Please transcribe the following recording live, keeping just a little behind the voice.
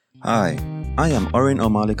Hi, I am Orin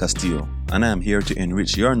O'Malley Castillo, and I am here to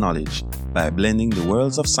enrich your knowledge by blending the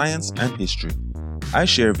worlds of science and history. I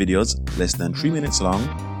share videos less than 3 minutes long,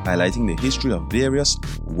 highlighting the history of various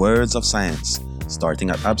words of science,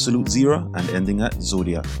 starting at absolute zero and ending at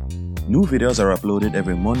zodiac. New videos are uploaded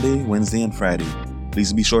every Monday, Wednesday, and Friday.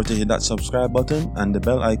 Please be sure to hit that subscribe button and the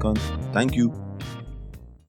bell icon. Thank you.